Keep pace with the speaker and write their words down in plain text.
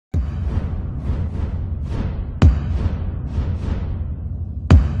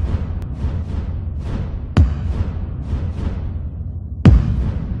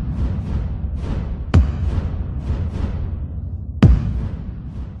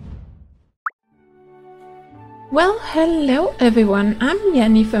Well, hello everyone, I'm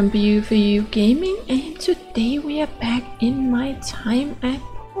Yanni from Pathea Gaming, and today we are back in my time at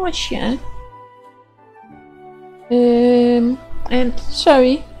Portia. And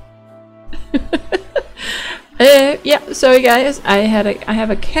sorry. Yeah, sorry guys, I have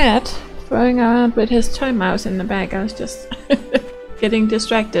a cat throwing around with his toy mouse in the bag. I was just getting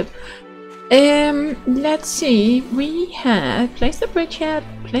distracted. Let's see, we had placed the bridge here,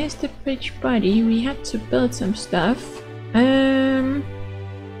 placed the bridge body, we had to build some stuff.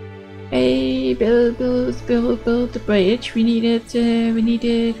 Hey, build the bridge. We needed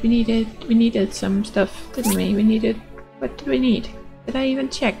some stuff, didn't we? What did we need? Did I even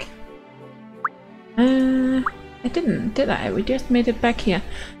check? I didn't, did I? We just made it back here.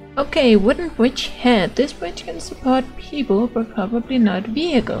 Okay, wooden bridge head. This bridge can support people, but probably not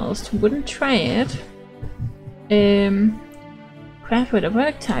vehicles. Wouldn't try it. Craft with a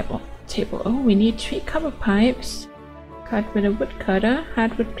work table. Oh, we need 3 copper pipes. Cut with a wood cutter.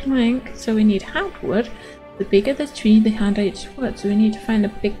 Hardwood plank. So we need hardwood. The bigger the tree, the harder it's wood. So we need to find a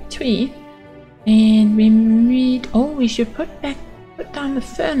big tree. And we need. Oh, we should put down the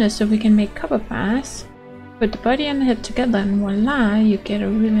furnace so we can make copper bars. Put the body and the head together and voila, you get a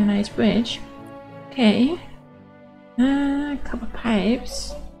really nice bridge. Okay. Copper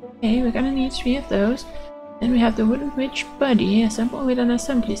pipes. Okay, we're gonna need 3 of those. Then we have the wooden bridge body, assemble with an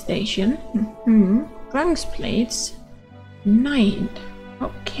assembly station. Bronze plates. 9.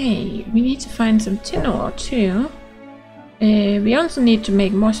 Okay, we need to find some tin ore too. We also need to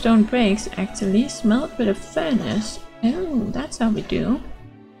make more stone bricks, actually. Smelt with a furnace. Oh, that's how we do.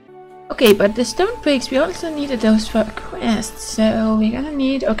 Okay, but the stone bricks, we also needed those for a quest, so we're gonna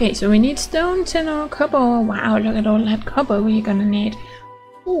need. Okay, so we need stone, tin ore, copper. Wow, look at all that copper we're gonna need.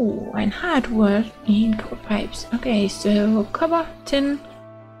 Ooh, and hardwood and copper pipes. Okay, so copper, tin,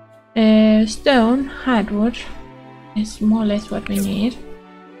 stone, hardwood is more or less what we need.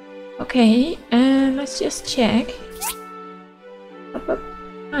 Okay, and let's just check. Copper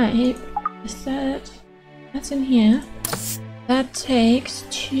pipe, is that's in here. That takes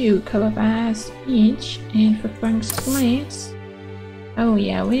 2 copper bars each, and for bronze plates. Oh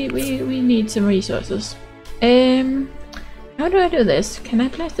yeah, we need some resources. How do I do this? Can I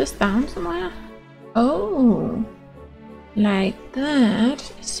place this down somewhere? Oh, like that.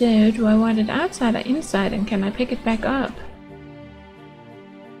 So do I want it outside or inside, and can I pick it back up?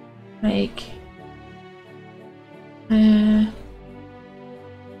 Like,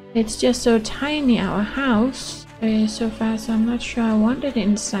 it's just so tiny, our house. So far, so I'm not sure I want it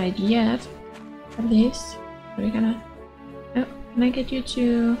inside yet. At least. We're gonna. Oh, can I get you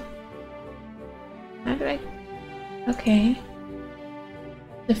to. How do I. Okay.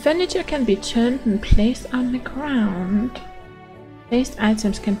 The furniture can be turned and placed on the ground. Placed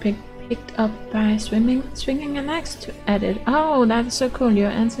items can be picked up by swinging an axe to add it. Oh, that's so cool. You're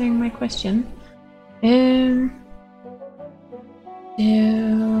answering my question. So.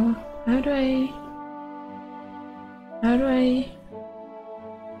 How do I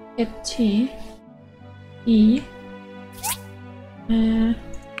get T? E?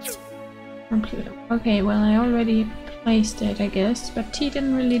 Okay, well I already placed it, I guess, but T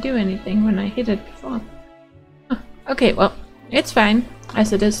didn't really do anything when I hit it before. Huh. Okay, well, it's fine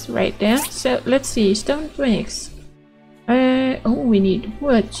as it is right there. So let's see, stone bricks. Oh, we need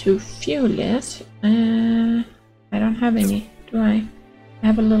wood to fuel it. I don't have any, do I? I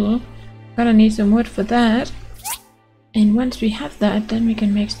have a little. Gonna need some wood for that. And once we have that, then we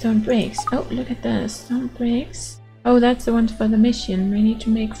can make stone bricks. Oh, look at this. Stone bricks. Oh, that's the ones for the mission. We need to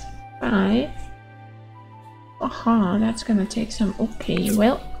make 5. Aha, that's gonna take some. Okay,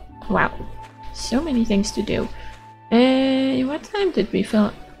 well, wow. So many things to do. What time did we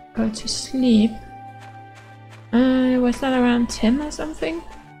go to sleep? Was that around 10 or something?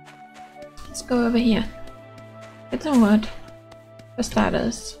 Let's go over here. Get some wood. For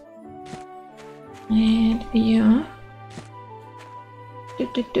starters. And yeah.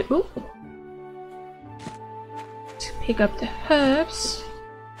 Ooh. Let's pick up the herbs.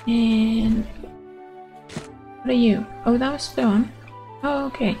 And what are you? Oh, that was stone. Oh,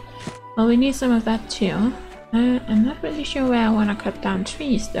 okay. Well, we need some of that too. I'm not really sure where I want to cut down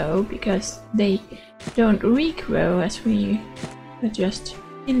trees though, because they don't regrow as we were just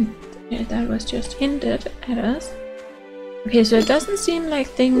that was just hinted at us. Okay, so it doesn't seem like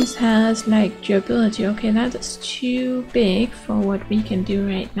things has like durability. Okay, that is too big for what we can do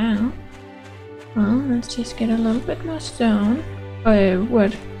right now. Well, let's just get a little bit more stone. Or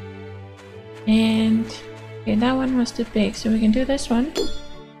wood. And okay, that one was too big, so we can do this one.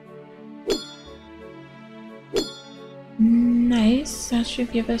 Nice. that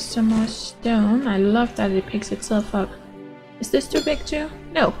should give us some more stone. I love that it picks itself up. Is this too big too?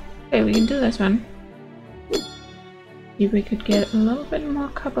 No. Okay, we can do this one. If we could get a little bit more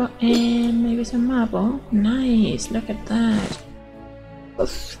copper and maybe some marble. Nice, look at that.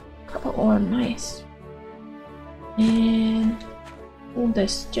 Oof, copper ore, nice. And oh,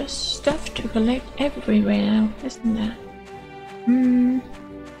 there's just stuff to collect everywhere, isn't there?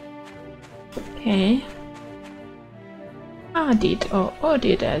 Okay. Ardit, or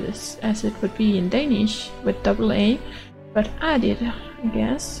Audit as it would be in Danish with double A, but Ardit, I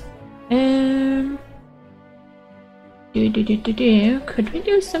guess. Could we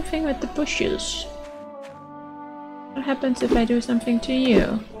do something with the bushes? What happens if I do something to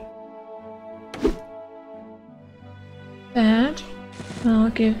you? That will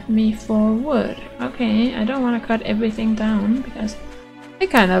give me 4 wood. Okay, I don't want to cut everything down because I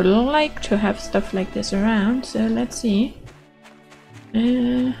kind of like to have stuff like this around, so let's see.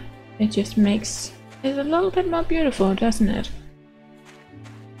 It just makes it a little bit more beautiful, doesn't it?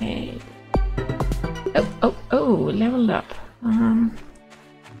 Okay. Oh, leveled up.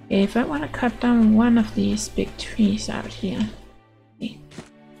 If I want to cut down one of these big trees out here. Okay.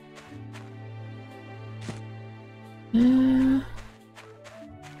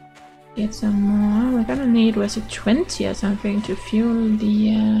 Get some more. We're gonna need, was it 20 or something to fuel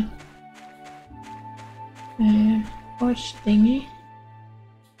the torch thingy?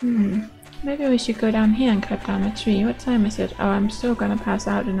 Maybe we should go down here and cut down a tree. What time is it? Oh, I'm still gonna pass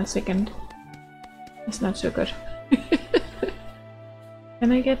out in a second. That's not so good.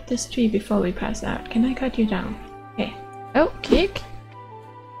 Can I get this tree before we pass out? Can I cut you down? Okay. Oh, kick!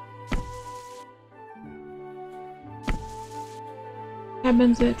 What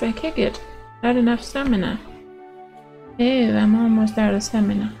happens if I kick it? Not enough stamina. Ew, I'm almost out of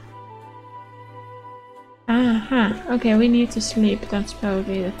stamina. Aha, okay, we need to sleep. That's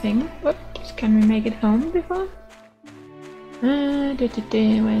probably the thing. Whoops, can we make it home before?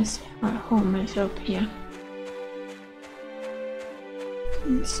 Where's our home? Is up here.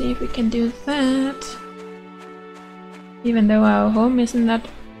 Let's see if we can do that. Even though our home isn't that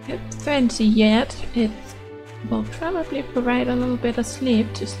fancy yet, it will probably provide a little bit of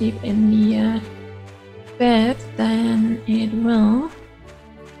sleep to sleep in the bed than it will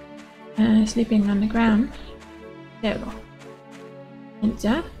sleeping on the ground. There we go.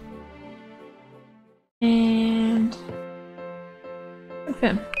 Enter. And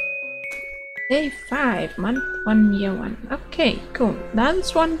confirm. Day 5, month 1, year 1. Okay, cool.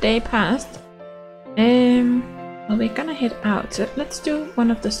 That's 1 day past. Well, we're gonna head out. So let's do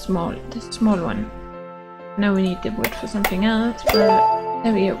one of the small one. Now we need the wood for something else, but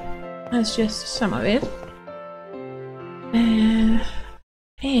there we go. That's just some of it.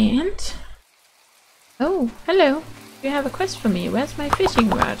 And oh, hello. You have a quest for me. Where's my fishing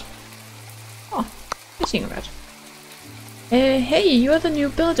rod? Oh, fishing rod. Hey, you're the new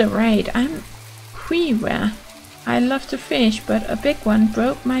builder, right? I'm Queeware. I love to fish, but a big one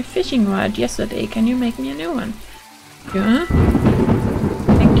broke my fishing rod yesterday. Can you make me a new one? Sure.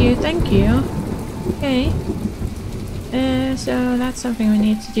 Thank you. Okay. So that's something we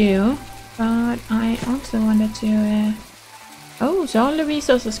need to do. But I also wanted to... Oh, so all the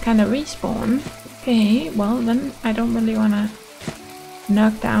resources kind of respawn. Okay, well then I don't really want to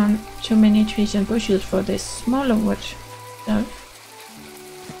knock down too many trees and bushes for this smaller wood stuff.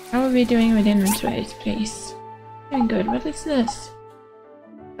 How are we doing with inventory, please? Doing good. What is this?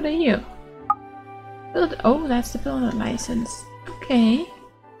 What are you? Oh, that's the builder license. Okay.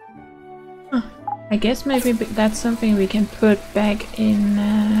 Huh. I guess maybe that's something we can put back in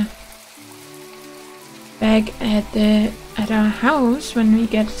back at our house when we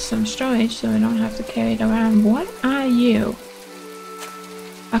get some storage, so we don't have to carry it around. What are you?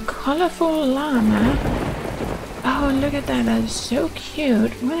 A colorful llama? Oh, look at that, that is so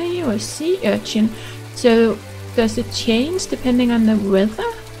cute. What are you, a sea urchin? So, does it change depending on the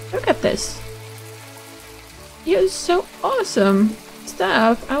weather? Look at this. You're so awesome.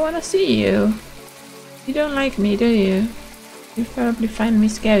 Stop, I want to see you. You don't like me, do you? You probably find me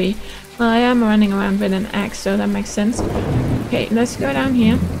scary. Well, I am running around with an axe, so that makes sense. Okay, let's go down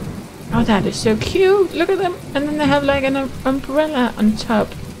here. Oh, that is so cute. Look at them. And then they have like an umbrella on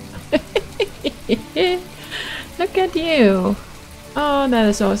top. Look at you. Oh, that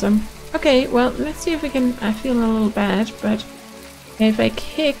is awesome. Okay, well, let's see if we can... I feel a little bad, but if I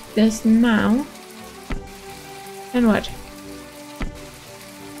kick this now... Then what?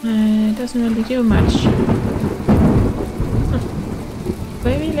 It doesn't really do much. Do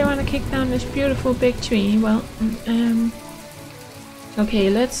I really want to kick down this beautiful big tree? Well, okay,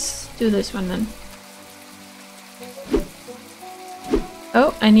 let's do this one then.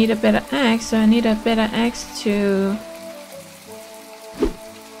 Oh, I need a better axe, so I need a better axe to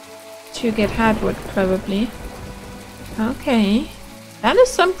get hardwood, probably. Okay. That is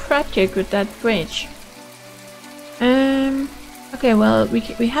some project with that bridge. Okay, well,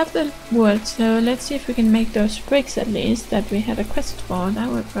 we have the wood, so let's see if we can make those bricks at least that we had a quest for. That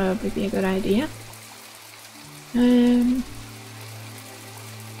would probably be a good idea.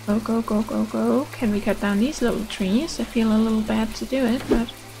 Go, go, go, go, go. Can we cut down these little trees? I feel a little bad to do it,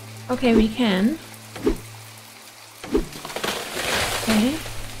 but okay, we can. Okay,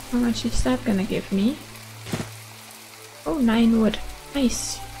 how much is that gonna give me? Oh, 9 wood.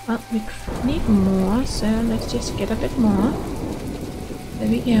 Nice. Well, we need more, so let's just get a bit more. There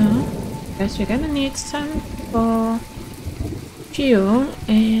we go. Because we're gonna need some for fuel,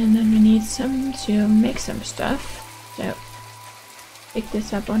 and then we need some to make some stuff. So, pick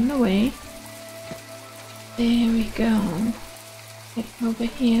this up on the way. There we go. Get over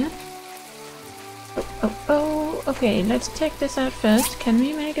here. Oh, oh, oh. Okay, let's check this out first. Can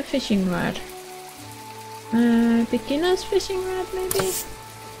we make a fishing rod? Beginner's fishing rod, maybe?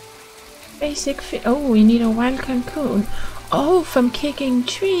 Basic oh, we need a wild cocoon. Oh, from kicking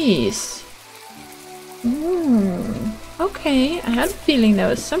trees. Okay, I had a feeling there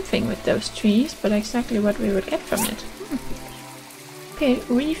was something with those trees, but exactly what we would get from it. Okay,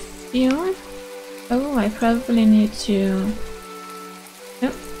 refuel. Oh, I probably need to...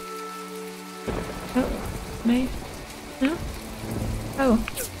 No. Oh, no. No? Oh,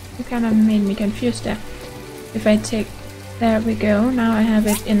 you kind of made me confused there. If I take... There we go, now I have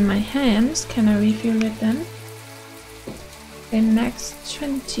it in my hands. Can I refuel it then? Okay, max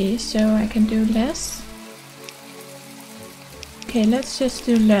 20, so I can do less. Okay, let's just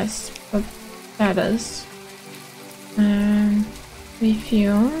do less for ladders.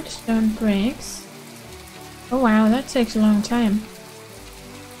 Refuel, stone bricks. Oh wow, that takes a long time.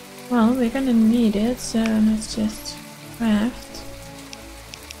 Well, we're gonna need it, so let's just craft.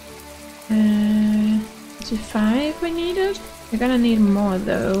 5 we needed. We're gonna need more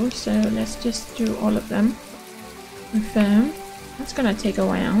though, so let's just do all of them. Confirm. That's gonna take a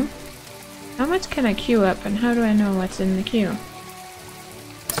while. How much can I queue up, and how do I know what's in the queue?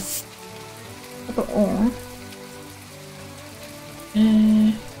 Couple ore.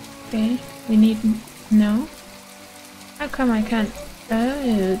 Okay, we need... no. How come I can't...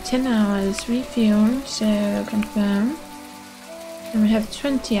 oh, 10 hours refuel, so confirm. And we have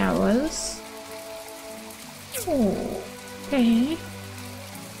 20 hours. Oh, okay.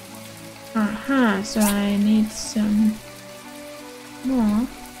 Aha, so I need some more.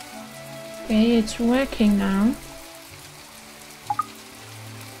 Okay, it's working now.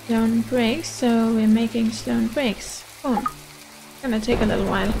 Stone bricks, so we're making stone bricks. Oh, gonna take a little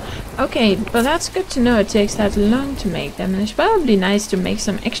while. Okay, but that's good to know it takes that long to make them. And it's probably nice to make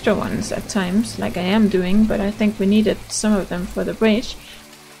some extra ones at times, like I am doing, but I think we needed some of them for the bridge.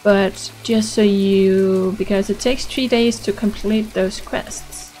 But just so you... because it takes 3 days to complete those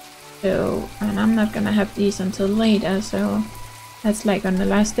quests. So, and I'm not gonna have these until later, so that's like on the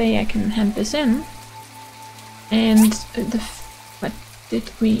last day I can hand this in. And what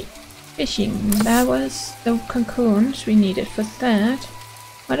did we... fishing, that was the cocoons we needed for that.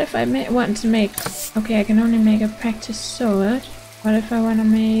 What if I want to make... okay, I can only make a practice sword. What if I want to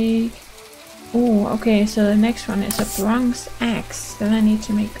make... oh, okay, so the next one is a bronze axe. Then I need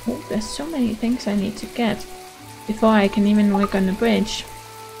to make... oh, there's so many things I need to get before I can even work on the bridge.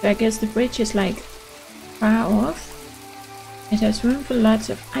 So I guess the bridge is like far off. It has room for lots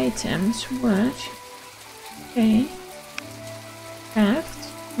of items. What? Okay. Craft.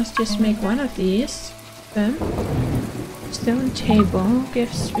 Let's just make one of these. Then stone table.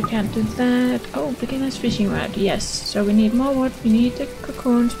 Gifts, we can't do that. Oh, beginner's fishing rod. Yes. So we need more wood. We need the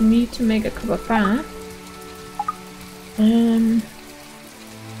cocoons. We need to make a cup of bar.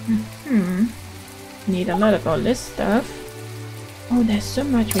 Need a lot of all this stuff. Oh, there's so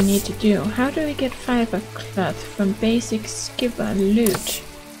much we need to do. How do we get fiber cloth from basic skipper loot?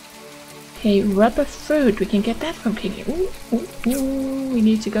 Okay, rubber fruit. We can get that from kicking. Ooh, ooh, ooh. We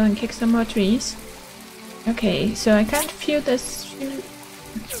need to go and kick some more trees. Okay, so I can't fuel this.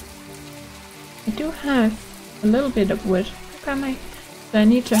 I do have a little bit of wood. How come I? So I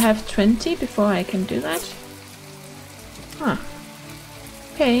need to have 20 before I can do that. Huh.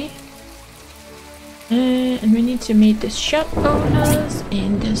 Okay. And we need to meet the shop owners,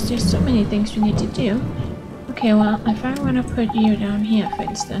 and there's just so many things we need to do. Okay, well, if I want to put you down here, for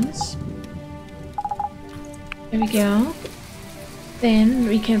instance. There we go. Then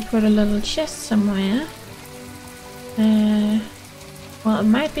we can put a little chest somewhere. Well, it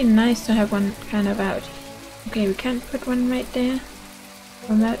might be nice to have one kind of out. Okay, we can't put one right there.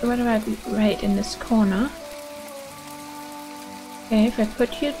 What about right in this corner? Okay, if I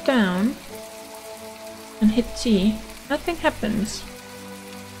put you down and hit T, nothing happens.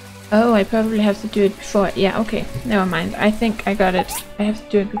 Oh, I probably have to do it before. Yeah, okay, never mind. I think I got it. I have to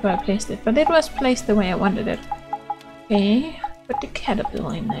do it before I placed it, but it was placed the way I wanted it. Okay, put the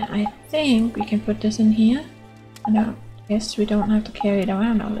caterpillar in there. I think we can put this in here. I guess we don't have to carry it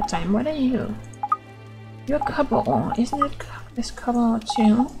around all the time. What are you? You're copper ore, isn't it? This copper ore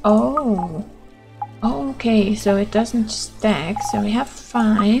too? Oh. Okay, so it doesn't stack. So we have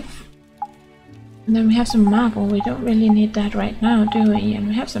 5. And then we have some marble. We don't really need that right now, do we? And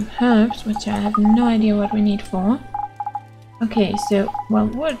we have some herbs, which I have no idea what we need for. Okay, so, well,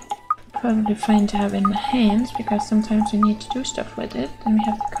 wood probably fine to have in the hands, because sometimes we need to do stuff with it. Then we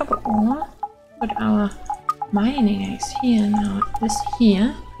have the copper ore. Put our mining axe here now. This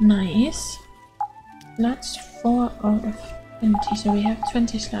here. Nice. Slots 4 out of 20, so we have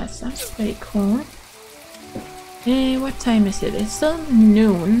 20 slots. That's pretty cool. What time is it? It's still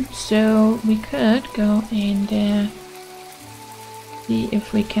noon, so we could go and see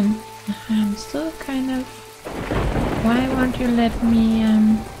if we can. I'm still kind of. Why won't you let me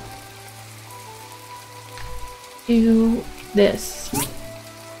do this?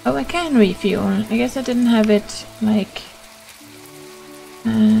 Oh, I can refuel. I guess I didn't have it like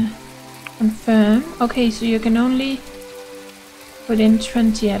confirm. Okay, so you can only put in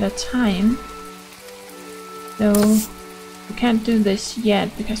 20 at a time. So we can't do this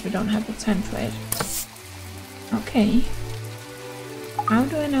yet because we don't have the time for it. Okay. How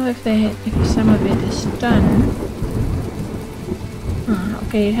do I know if some of it is done?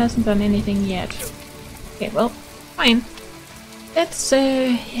 Okay, it hasn't done anything yet. Okay, well, fine. Let's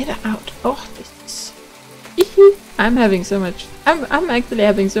head out. Oh, this is I'm having so much. I'm actually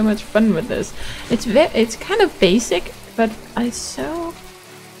having so much fun with this. It's kind of basic, but it's so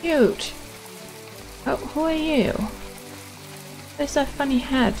cute. Oh, who are you? Where's that funny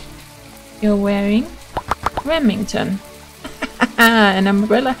hat you're wearing? Remington. An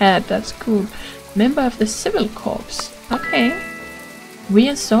umbrella hat, that's cool. Member of the Civil Corps. Okay. We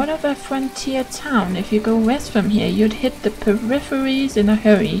are sort of a frontier town. If you go west from here, you'd hit the peripheries in a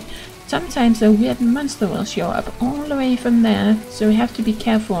hurry. Sometimes a weird monster will show up all the way from there, so we have to be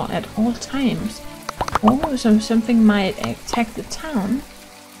careful at all times. Oh, so something might attack the town.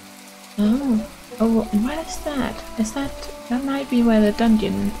 Oh. Oh, and what is that? That might be where the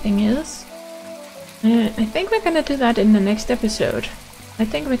dungeon thing is. I think we're gonna do that in the next episode. I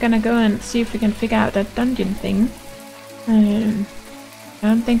think we're gonna go and see if we can figure out that dungeon thing. I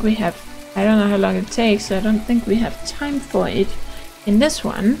don't think we have. I don't know how long it takes, so I don't think we have time for it in this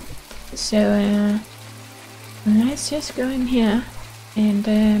one. So let's just go in here and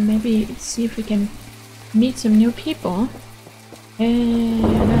maybe see if we can meet some new people. I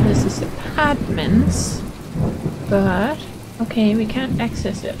know this is apartments, but okay, we can't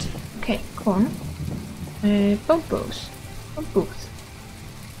access it. Okay, cool. Phone booth.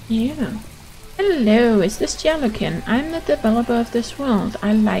 Yeah. Hello, is this Jallokin? I'm the developer of this world.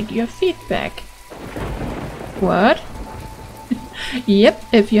 I like your feedback. What? Yep,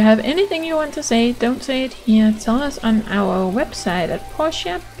 if you have anything you want to say, don't say it here. Tell us on our website at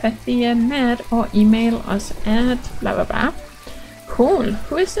Portia, Pathea, Net, or email us at blah blah blah. Cool.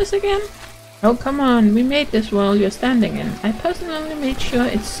 Who is this again? Oh, come on. We made this world you're standing in. I personally made sure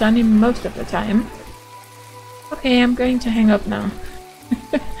it's sunny most of the time. Okay, I'm going to hang up now.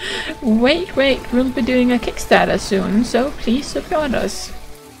 Wait, we'll be doing a Kickstarter soon, so please support us.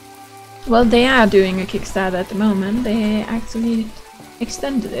 Well, they are doing a Kickstarter at the moment. They actually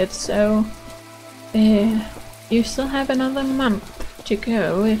extended it, so you still have another month to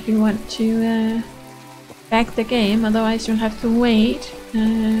go if you want to back the game. Otherwise you'll have to wait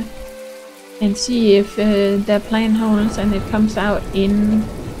and see if their plan holds and it comes out in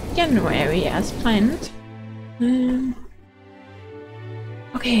January as planned.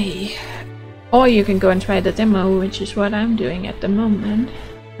 Okay, or you can go and try the demo, which is what I'm doing at the moment.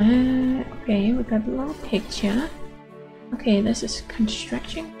 Okay, we got a little picture. Okay, this is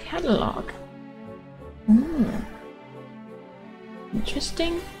construction catalog.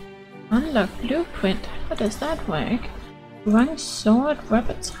 Interesting. Unlock blueprint. How does that work? Run sword,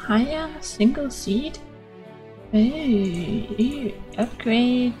 rubber tire, single seat.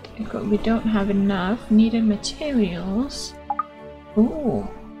 Upgrade. We don't have enough. Needed materials. Ooh,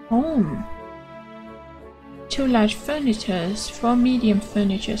 home. 2 large furnitures, 4 medium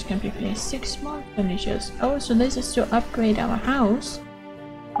furnitures can be placed, 6 small furnitures. Oh, so this is to upgrade our house.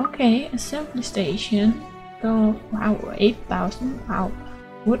 Okay, assembly station. Go, wow, 8,000. Wow.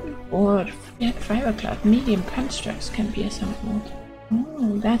 Wooden board, fibercloth, medium constructs can be assembled. Oh.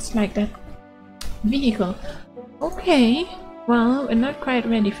 that's like that vehicle. Okay, well, we're not quite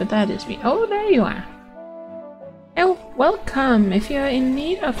ready for that, is we? Oh, there you are. Oh, welcome! If you're in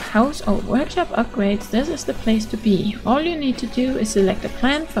need of house or workshop upgrades, this is the place to be. All you need to do is select a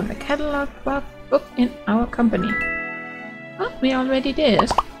plan from the catalog book in our company. Oh, we already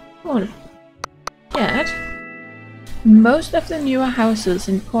did. Cool. Yet, most of the newer houses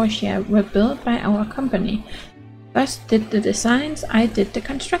in Portia were built by our company. Gus did the designs, I did the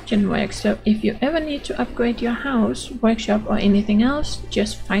construction work, so if you ever need to upgrade your house, workshop or anything else,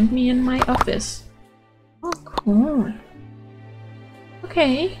 just find me in my office. Oh, cool.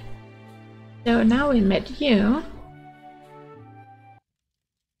 Okay. So now we met you.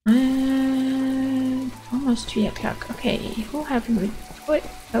 Almost 3 o'clock. Okay, who have we...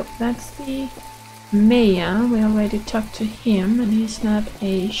 Oh, that's the mayor. We already talked to him and he's not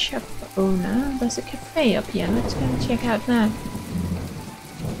a shop owner. There's a cafe up here. Let's go and check out that.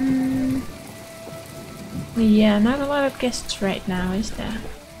 Yeah, not a lot of guests right now, is there?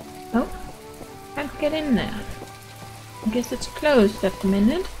 Oh. Can't get in there. I guess it's closed at the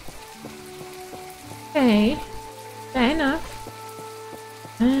minute. Okay, fair enough.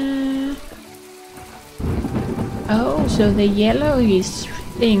 Oh, so the yellowish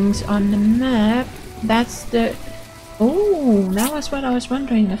things on the map, that's the... Oh, that was what I was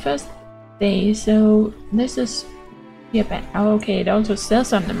wondering the first day. So this is... Yeah, oh, okay, it also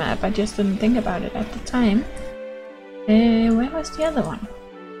says on the map. I just didn't think about it at the time. Where was the other one?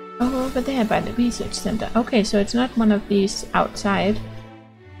 Oh, over there by the research center. Okay, so it's not one of these outside.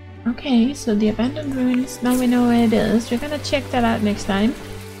 Okay, so the abandoned ruins, now we know where it is. We're gonna check that out next time.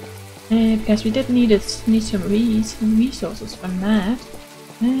 Because we did need some resources from that.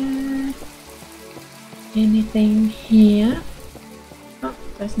 Anything here? Oh,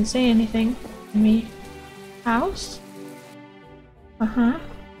 doesn't say anything. House? Uh-huh.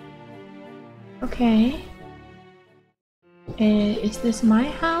 Okay. Is this my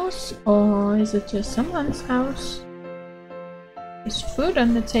house or is it just someone's house? There's food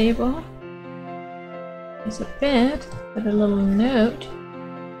on the table. There's a bed with a little note.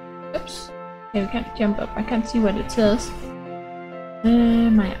 Oops. Okay, we can't jump up. I can't see what it says.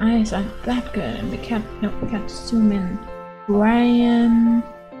 My eyes aren't that good and we can't zoom in. Brian...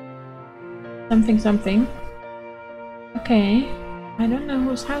 something. Okay. I don't know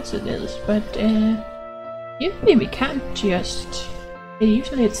whose house it is, but usually we can't just...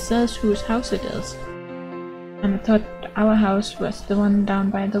 Usually it says whose house it is. And I thought our house was the one down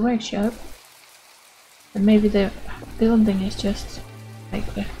by the workshop. And maybe the building is just like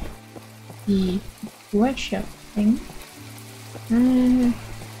the workshop thing. I'm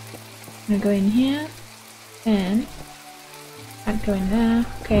gonna go in here. And... can't go in there.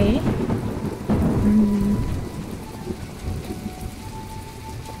 Okay.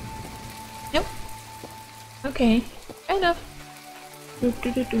 Nope. Okay, fair enough.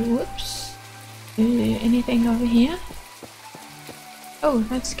 Whoops. Anything over here? Oh,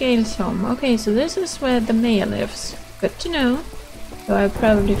 that's Gale's home. Okay, so this is where the mayor lives. Good to know. So I've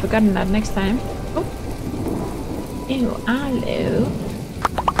probably forgotten that next time. Oh. Ew, hello.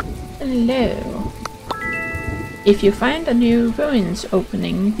 Hello. If you find a new ruins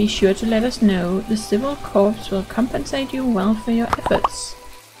opening, be sure to let us know. The Civil Corps will compensate you well for your efforts.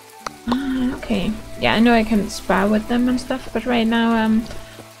 Okay. Yeah, I know I can spar with them and stuff, but right now I'm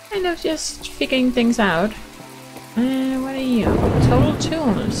kind of just figuring things out. What are you? Total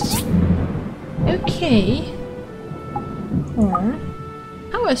tools. Okay.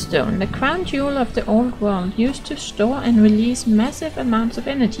 Power Stone, the crown jewel of the old world, used to store and release massive amounts of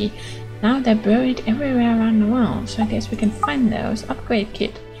energy. Now they're buried everywhere around the world, so I guess we can find those. Upgrade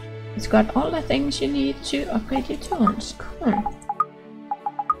kit. It's got all the things you need to upgrade your tools. Cool.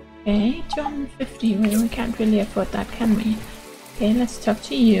 Okay, 250. Well, we can't really afford that, can we? Okay, let's talk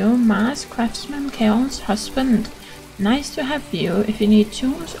to you. Mars, craftsman, Carol's husband. Nice to have you. If you need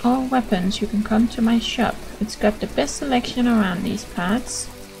tools or weapons, you can come to my shop. It's got the best selection around these parts.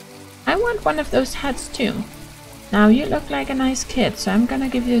 I want one of those hats too. Now you look like a nice kid, so I'm gonna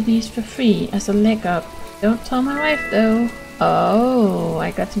give you these for free as a leg up. Don't tell my wife though. Oh,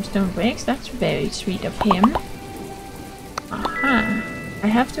 I got some stone bricks. That's very sweet of him. Aha. I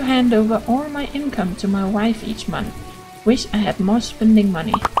have to hand over all my income to my wife each month. Wish I had more spending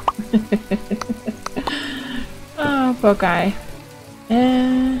money. Oh, poor guy.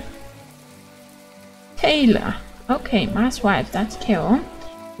 Taylor. Okay, Ma's wife, that's Carol.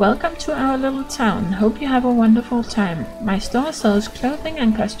 Welcome to our little town. Hope you have a wonderful time. My store sells clothing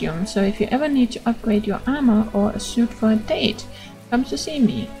and costumes, so if you ever need to upgrade your armor or a suit for a date, come to see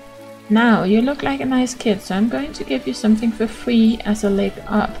me. Now, you look like a nice kid, so I'm going to give you something for free as a leg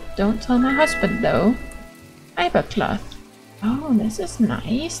up. Don't tell my husband, though. Fiber cloth. Oh, this is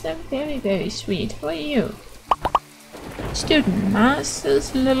nice. They're very, very sweet. Who are you? Student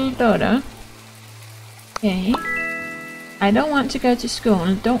Master's little daughter. Okay. I don't want to go to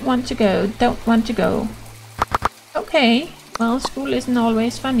school. Don't want to go. Don't want to go. Okay. Well, school isn't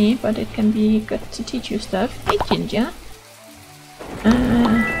always funny, but it can be good to teach you stuff. Hey, Ginger.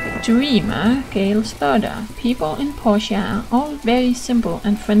 Dreamer, Gale's daughter. People in Portia are all very simple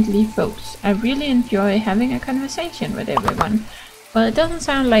and friendly folks. I really enjoy having a conversation with everyone. Well, it doesn't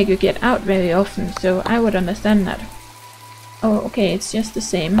sound like you get out very often, so I would understand that. Oh, okay, it's just the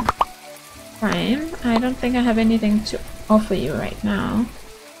same. Fine. I don't think I have anything to offer you right now.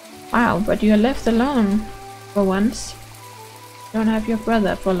 Wow, but you're left alone for once. Don't have your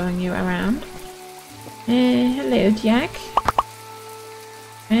brother following you around. Hello, Jack.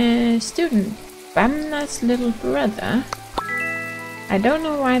 Student Bamna's little brother. I don't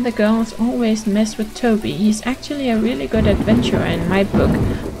know why the girls always mess with Toby. He's actually a really good adventurer in my book.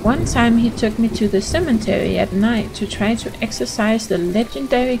 One time he took me to the cemetery at night to try to exorcise the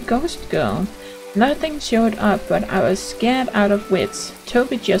legendary ghost girl. Nothing showed up, but I was scared out of wits.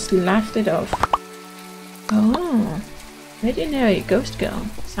 Toby just laughed it off. Oh, legendary ghost girl.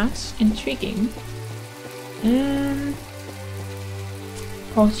 Sounds intriguing.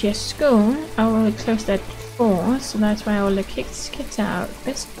 Portia school. I will close at 4, so that's why all the kids are out.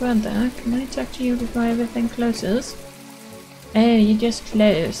 Best brother, can I talk to you before everything closes? Oh, you just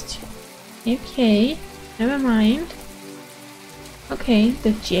closed. Okay, never mind. Okay,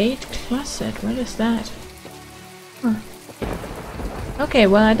 the Jade Closet, what is that? Huh. Okay,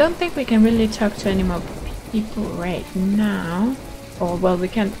 well, I don't think we can really talk to any more people right now. Or, well, we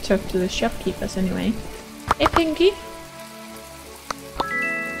can't talk to the shopkeepers anyway. Hey, Pinky.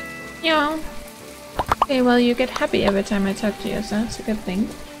 Yeah. Okay, well, you get happy every time I talk to you, so that's a good thing.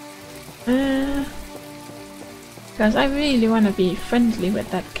 Because I really want to be friendly with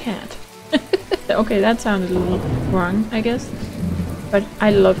that cat. Okay, that sounded a little wrong, I guess. But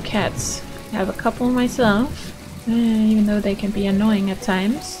I love cats. I have a couple myself, even though they can be annoying at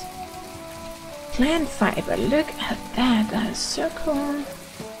times. Plant fiber, look at that, that is so cool.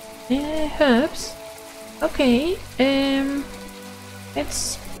 Herbs. Okay,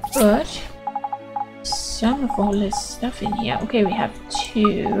 let's put some of all this stuff in here. Okay, we have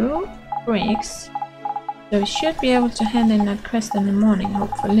 2 bricks. So we should be able to hand in that quest in the morning,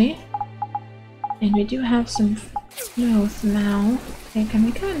 hopefully. And we do have some clothes now. Okay, can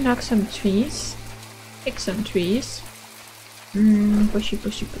we go and knock some trees? Pick some trees. Bushy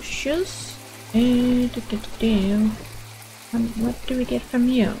bushes. What do we get from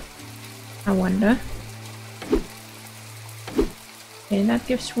you? I wonder. Okay, that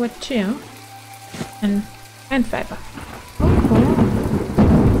gives wood too. And plant fiber. Oh, cool.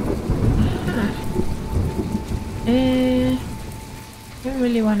 Don't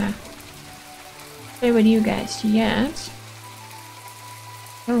really wanna play with you guys yet.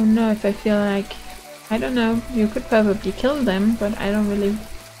 I don't know if I feel like... I don't know, you could probably kill them, but I don't really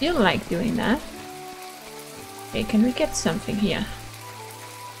feel like doing that. Okay, can we get something here?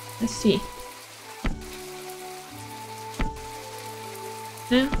 Let's see.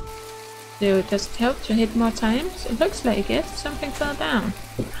 No? So does it help to hit more times? It looks like it. Something fell down.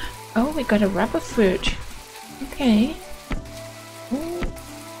 Oh, we got a rubber fruit. Okay. Oh,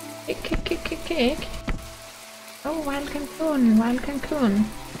 kick. Oh, wild Cancun.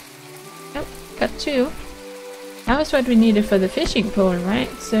 Oh, got 2. That was what we needed for the fishing pole, right?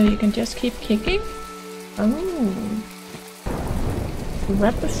 So you can just keep kicking. Oh.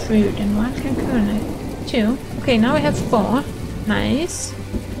 Rubber fruit and wild Cancun. 2. Okay, now we have 4. Nice.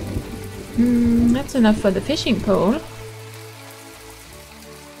 That's enough for the fishing pole.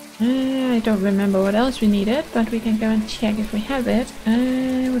 I don't remember what else we needed, but we can go and check if we have it.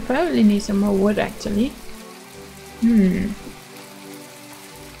 We probably need some more wood, actually.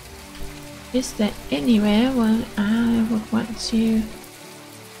 Is there anywhere where I would want to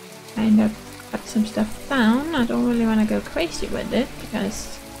kind of cut some stuff down? I don't really want to go crazy with it,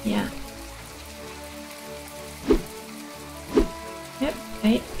 because, yeah.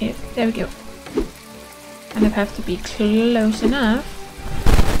 Yep, there we go. Kind of have to be close enough.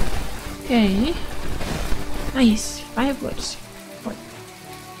 Okay. Nice. 5 woods.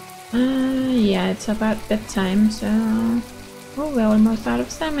 Yeah, it's about bedtime, so... Oh, we're almost out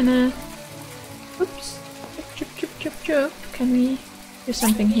of stamina. Oops. Chup. Can we do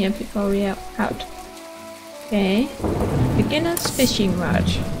something here before we are out? Okay. Beginner's fishing rod.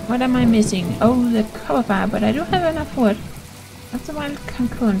 What am I missing? Oh, the cover bar, but I do have enough wood. That's a wild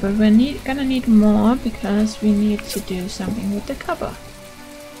cocoon, but we're gonna need more because we need to do something with the cover.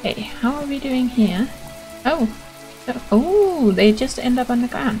 Okay, how are we doing here? Oh, oh, they just end up on the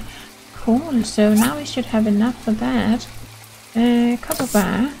ground. Cool, so now we should have enough for that. Copper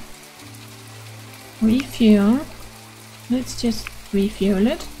bar. Refuel. Let's just refuel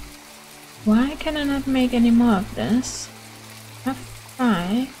it. Why can I not make any more of this? Have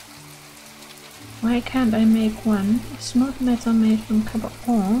 5. Why can't I make one? Smooth metal made from copper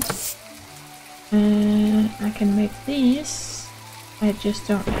ore. I can make these. I just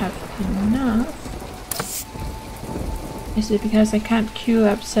don't have enough. Is it because I can't queue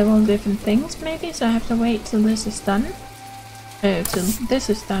up several different things maybe? So I have to wait till this is done? Till this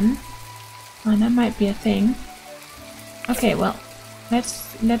is done. Oh, that might be a thing. Okay, well,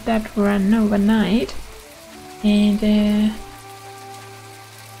 let's let that run overnight. And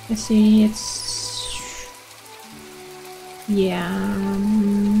let's see, it's... yeah...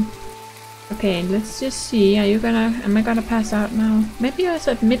 okay, let's just see. Am I gonna pass out now? Maybe it was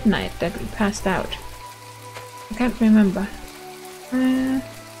at midnight that we passed out. I can't remember.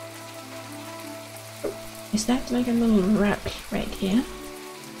 Is that like a little rock right here?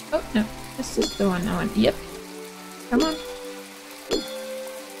 Oh no, this is the one I want. Yep. Come on.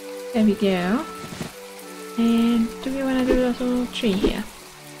 There we go. And do we want to do this little tree here?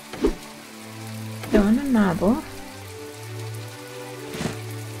 Stone and marble.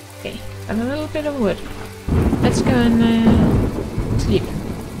 Okay, got a little bit of wood. Let's go and sleep.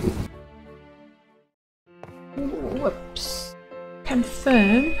 Whoops.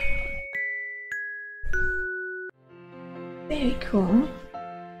 Confirm. Very cool.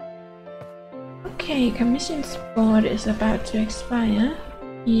 Okay, commission board is about to expire.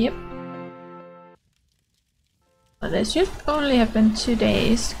 Yep. Well, there should only have been 2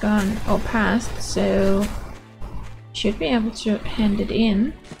 days gone or past, so should be able to hand it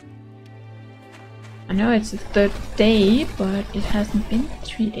in. I know it's the 3rd day, but it hasn't been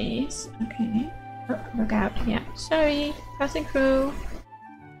 3 days. Okay. Oh, look out. Yeah. Sorry. Passing through.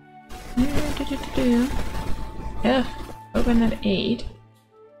 Ugh. Open at 8.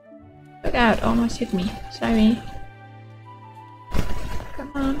 Look out. Almost hit me. Sorry.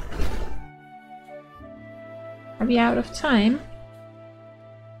 Come on. Are we out of time?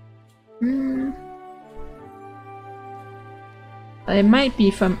 Well, it might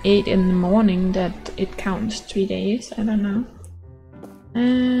be from 8 in the morning that it counts 3 days. I don't know.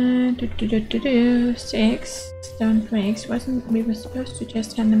 6 stone flakes. We were supposed to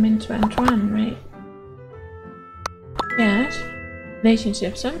just hand them into Antoine, right? Yes.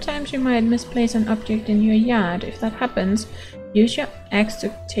 Relationship. Sometimes you might misplace an object in your yard. If that happens, use your axe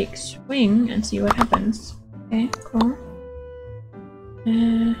to take swing and see what happens. Okay, cool.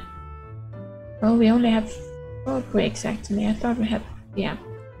 Oh, we only have 4 bricks actually. I thought we had, yeah.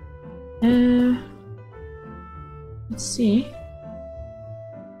 Let's see.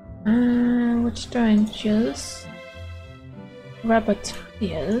 Which oranges? Rubber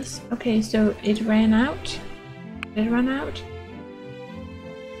tires. Okay, so it ran out. Did it run out?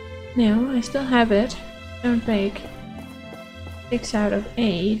 No, I still have it. Don't break. 6 out of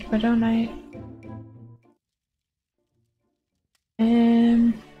 8, but don't I?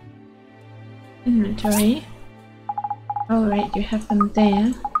 Inventory. Oh right, you have them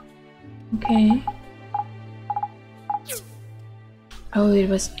there. Okay. Oh, it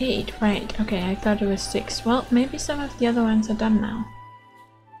was 8, right. Okay, I thought it was 6. Well, maybe some of the other ones are done now.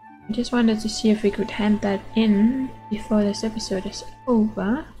 I just wanted to see if we could hand that in before this episode is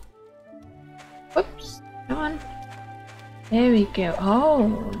over. Whoops, come on. There we go.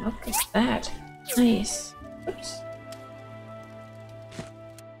 Oh, look at that. Nice. Whoops.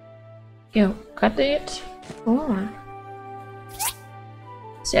 Go, cut it. Oh.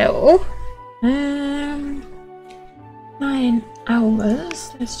 So, 9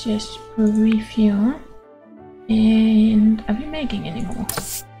 hours. Let's just refuel. And are we making any more?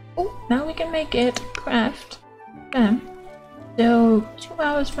 Oh, now we can make it. Craft. Bam. So 2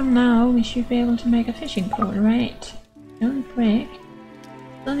 hours from now, we should be able to make a fishing pole, right? Don't break.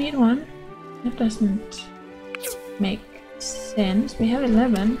 Still need 1. That doesn't make sense. We have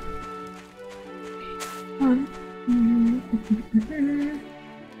 11. 1.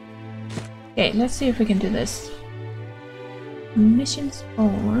 Okay, let's see if we can do this. Missions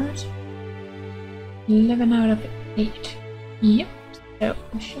board. 11 out of 8. Yep. So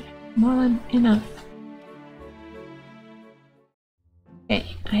we should have more than enough.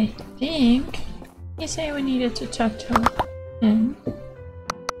 Okay, I think you say we needed to talk to him.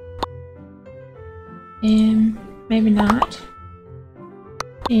 Maybe not.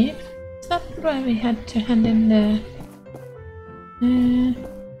 If is that why we had to hand in the How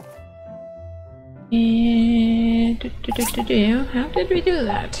did we do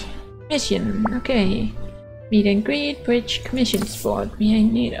that? Mission, okay. Meet and greet, bridge, commission spot. We are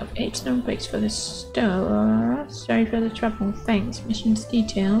in need of 8 stone bricks for the store. Sorry for the trouble, thanks. Mission's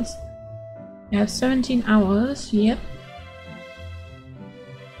details. We have 17 hours, yep.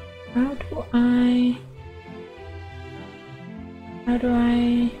 How do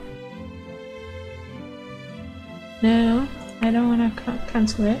I... No, I don't want to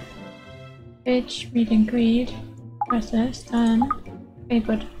cancel it. Bridge, meet and greet. Process, done. Okay,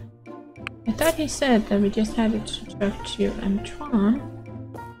 but I thought he said that we just had it to talk to Antoine.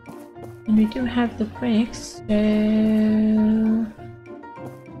 And we do have the bricks, so...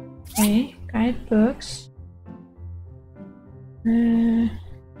 Okay, guidebooks.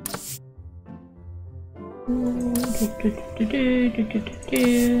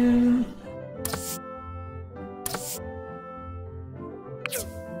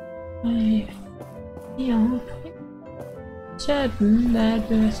 I feel certain that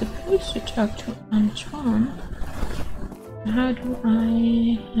we were supposed to talk to Antoine. How do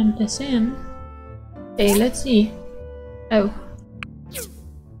I hand this in? Okay, let's see. Oh.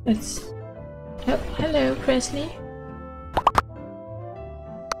 Oh, hello, Presley.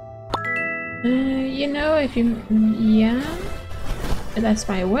 You know, if you... yeah... That's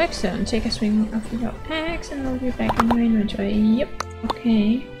my work zone. Take a swing of your axe and I'll be back in your inventory. Yep,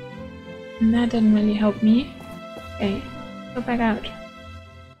 okay. And that didn't really help me. Okay, go back out.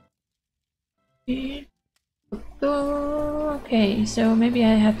 Okay, so maybe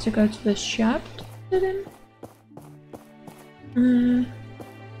I have to go to the shop to do them?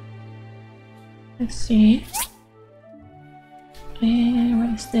 Let's see. What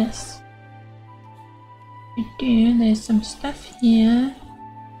is this? There's some stuff here.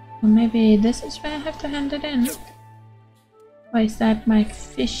 Or maybe this is where I have to hand it in. Or is that my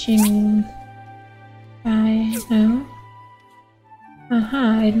fishing guy? No.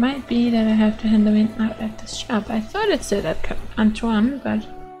 It might be that I have to hand them in out at the shop. I thought it said at Antoine, but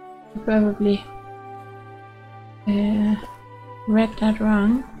I probably read that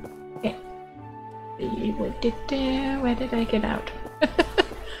wrong. Okay. Where did I get out?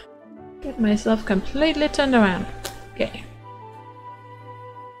 Get myself completely turned around. Okay.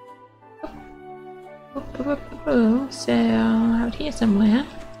 So out here somewhere.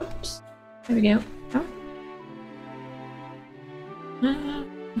 Oops. There we go. Oh.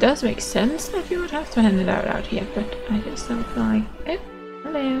 Does make sense that you would have to hand it out here, but I just don't feel like. Oh,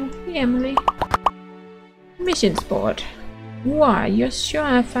 hello, hey Emily. Mission board. Wow, you're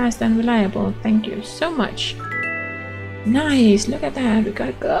sure fast and reliable. Thank you so much. Nice, look at that, we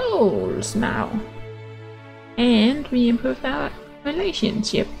got goals now. And we improved our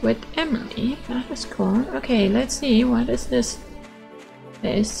relationship with Emily. That is cool. Okay, let's see, what is this?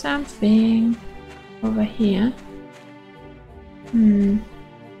 There is something over here.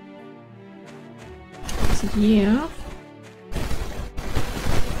 Is it you?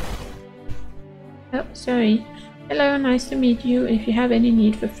 Oh, sorry. Hello, nice to meet you. If you have any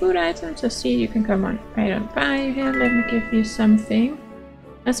need for food items or seed, you can come on right on by here. Let me give you something.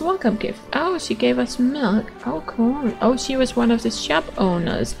 As a welcome gift. Oh, she gave us milk. Oh, cool. Oh, she was one of the shop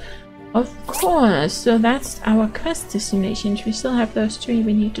owners. Of course. So that's our quest destinations. We still have those 3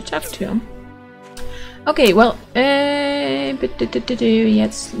 we need to talk to. Okay, well,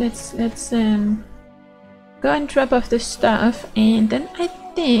 yes, let's go and drop off the stuff, and then I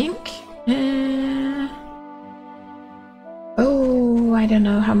think. Oh, I don't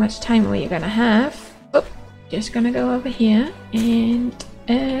know how much time we're gonna have. Oh, just gonna go over here and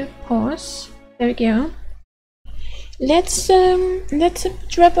pause. There we go. Let's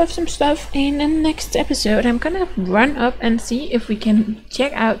drop off some stuff, and in the next episode I'm gonna run up and see if we can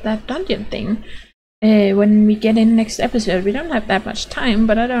check out that dungeon thing. When we get in next episode. We don't have that much time,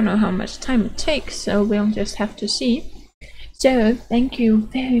 but I don't know how much time it takes, so we'll just have to see. So thank you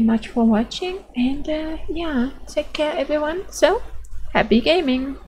very much for watching, and yeah, take care everyone. So happy gaming!